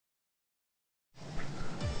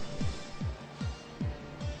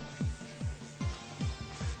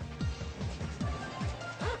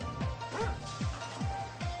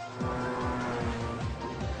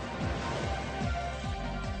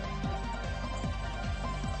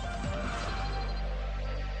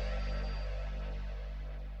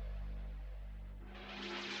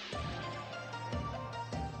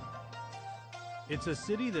It's a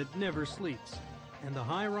city that never sleeps, and the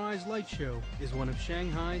high-rise light show is one of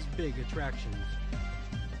Shanghai's big attractions.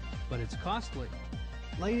 But it's costly.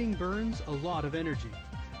 Lighting burns a lot of energy.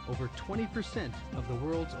 Over 20% of the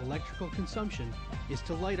world's electrical consumption is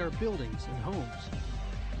to light our buildings and homes.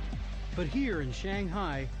 But here in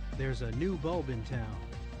Shanghai, there's a new bulb in town.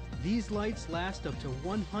 These lights last up to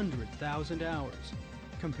 100,000 hours.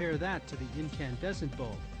 Compare that to the incandescent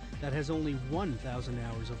bulb that has only 1,000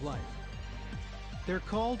 hours of life. They're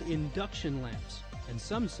called induction lamps, and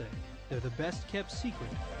some say they're the best kept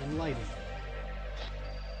secret in lighting.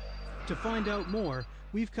 To find out more,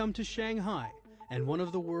 we've come to Shanghai and one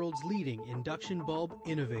of the world's leading induction bulb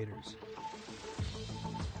innovators.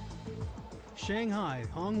 Shanghai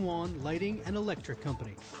Hongwan Lighting and Electric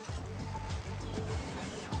Company.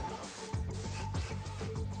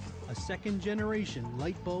 A second-generation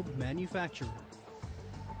light bulb manufacturer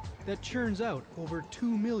that churns out over 2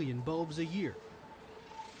 million bulbs a year.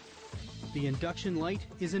 The induction light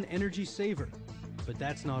is an energy saver, but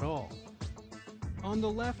that's not all. On the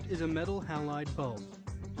left is a metal halide bulb.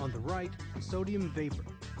 On the right, sodium vapor.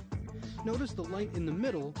 Notice the light in the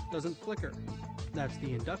middle doesn't flicker. That's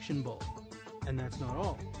the induction bulb. And that's not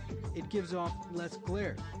all. It gives off less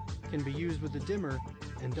glare, can be used with a dimmer,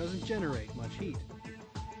 and doesn't generate much heat.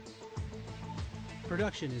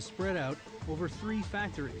 Production is spread out over 3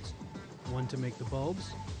 factories, one to make the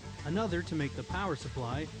bulbs, another to make the power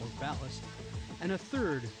supply, or ballast, and a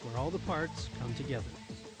third where all the parts come together.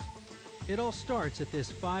 It all starts at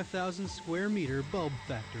this 5,000 square meter bulb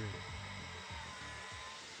factory.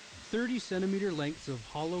 30 centimeter lengths of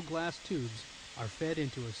hollow glass tubes are fed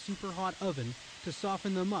into a super hot oven to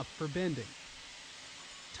soften them up for bending.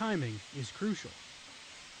 Timing is crucial,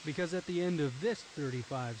 because at the end of this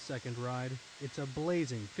 35-second ride, it's a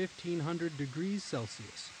blazing 1,500 degrees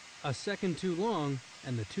Celsius. A second too long,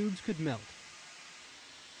 and the tubes could melt.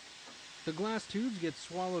 The glass tubes get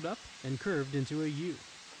swallowed up and curved into a U.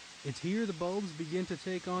 It's here the bulbs begin to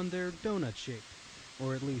take on their donut shape,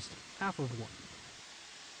 or at least half of one.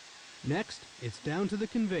 Next, it's down to the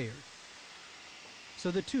conveyor,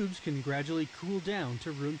 so the tubes can gradually cool down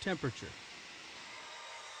to room temperature.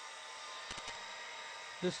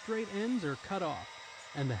 The straight ends are cut off,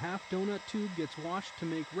 and the half donut tube gets washed to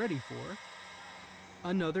make ready for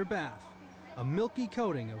another bath, a milky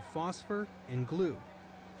coating of phosphor and glue.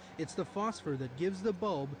 It's the phosphor that gives the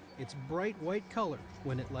bulb its bright white color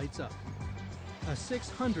when it lights up. A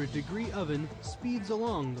 600-degree oven speeds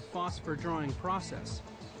along the phosphor drawing process.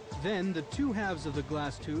 Then the 2 halves of the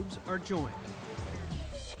glass tubes are joined.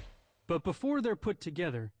 But before they're put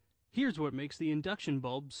together, here's what makes the induction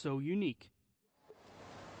bulb so unique.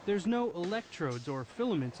 There's no electrodes or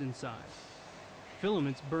filaments inside.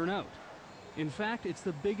 Filaments burn out. In fact, it's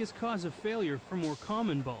the biggest cause of failure for more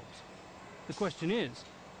common bulbs. The question is,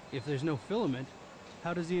 if there's no filament,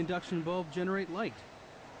 how does the induction bulb generate light?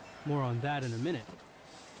 More on that in a minute.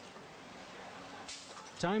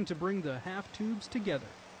 Time to bring the half tubes together,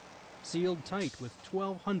 sealed tight with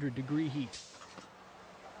 1,200 degree heat.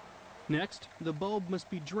 Next, the bulb must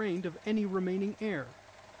be drained of any remaining air.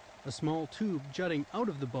 A small tube jutting out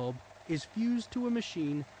of the bulb is fused to a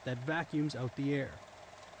machine that vacuums out the air.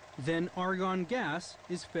 Then argon gas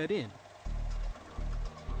is fed in.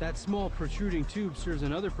 That small protruding tube serves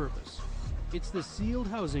another purpose. It's the sealed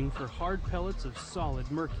housing for hard pellets of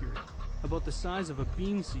solid mercury, about the size of a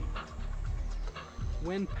bean seed.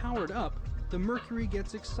 When powered up, the mercury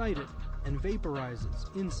gets excited and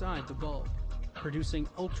vaporizes inside the bulb, producing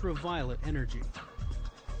ultraviolet energy.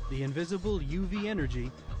 The invisible UV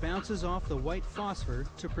energy bounces off the white phosphor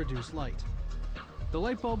to produce light. The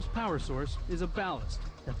light bulb's power source is a ballast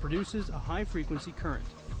that produces a high-frequency current.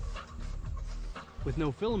 With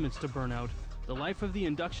no filaments to burn out, the life of the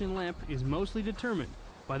induction lamp is mostly determined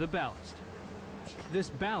by the ballast. This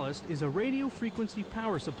ballast is a radio frequency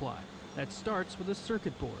power supply that starts with a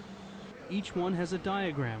circuit board. Each one has a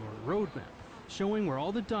diagram or roadmap showing where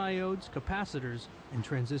all the diodes, capacitors, and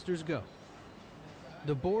transistors go.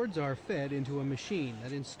 The boards are fed into a machine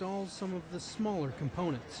that installs some of the smaller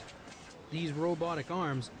components. These robotic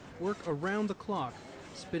arms work around the clock,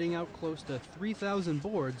 spitting out close to 3,000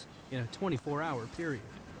 boards in a 24-hour period.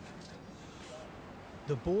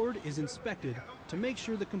 The board is inspected to make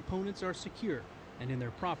sure the components are secure and in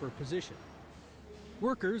their proper position.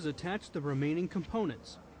 Workers attach the remaining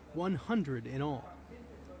components, 100 in all.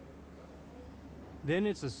 Then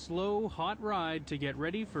it's a slow, hot ride to get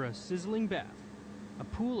ready for a sizzling bath. A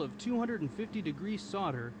pool of 250-degree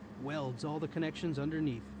solder welds all the connections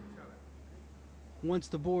underneath. Once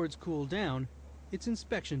the boards cool down, it's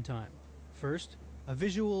inspection time. First, a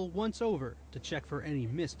visual once-over to check for any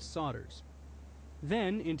missed solders.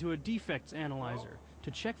 then into a defects analyzer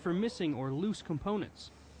to check for missing or loose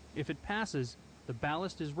components. If it passes, the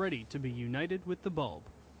ballast is ready to be united with the bulb.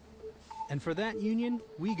 And for that union,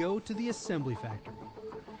 we go to the assembly factory,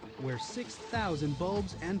 where 6,000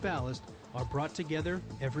 bulbs and ballast are brought together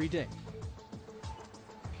every day.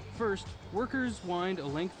 First, workers wind a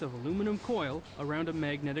length of aluminum coil around a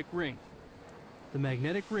magnetic ring. The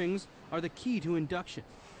magnetic rings are the key to induction,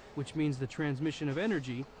 which means the transmission of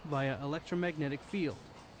energy via electromagnetic field.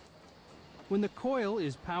 When the coil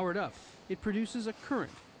is powered up, it produces a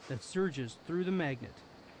current that surges through the magnet,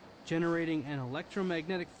 generating an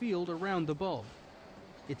electromagnetic field around the bulb.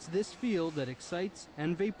 It's this field that excites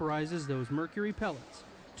and vaporizes those mercury pellets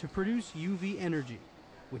to produce UV energy,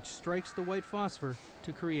 which strikes the white phosphor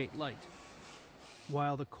to create light.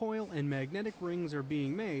 While the coil and magnetic rings are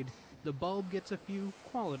being made, the bulb gets a few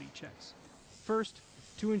quality checks. First,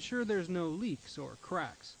 to ensure there's no leaks or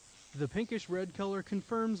cracks, the pinkish red color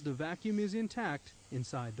confirms the vacuum is intact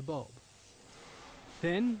inside the bulb.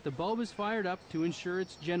 Then, the bulb is fired up to ensure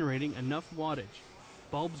it's generating enough wattage.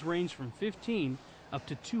 Bulbs range from 15 up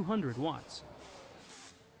to 200 watts.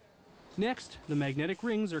 Next, the magnetic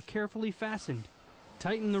rings are carefully fastened.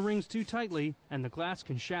 Tighten the rings too tightly and the glass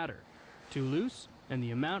can shatter. Too loose, and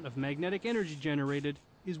the amount of magnetic energy generated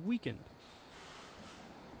is weakened.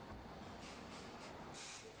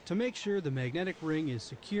 To make sure the magnetic ring is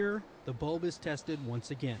secure, the bulb is tested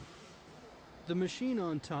once again. The machine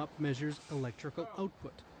on top measures electrical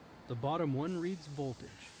output. The bottom one reads voltage.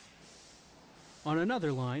 On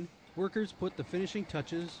another line, workers put the finishing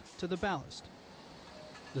touches to the ballast.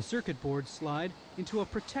 The circuit boards slide into a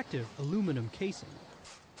protective aluminum casing,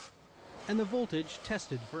 and the voltage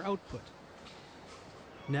tested for output.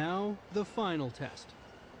 Now, the final test.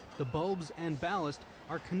 The bulbs and ballast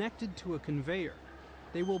are connected to a conveyor.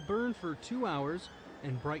 They will burn for 2 hours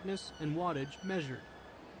and brightness and wattage measured.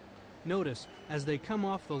 Notice, as they come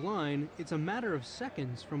off the line, it's a matter of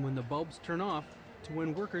seconds from when the bulbs turn off to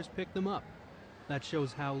when workers pick them up. That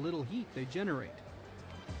shows how little heat they generate.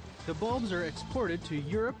 The bulbs are exported to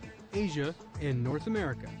Europe, Asia, and North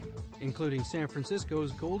America, including San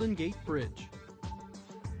Francisco's Golden Gate Bridge.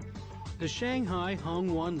 The Shanghai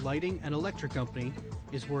Hongwan Lighting and Electric Company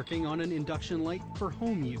is working on an induction light for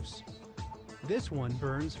home use. This one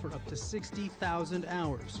burns for up to 60,000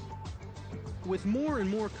 hours. With more and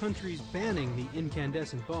more countries banning the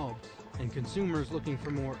incandescent bulb and consumers looking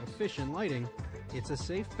for more efficient lighting, it's a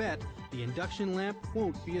safe bet the induction lamp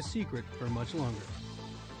won't be a secret for much longer.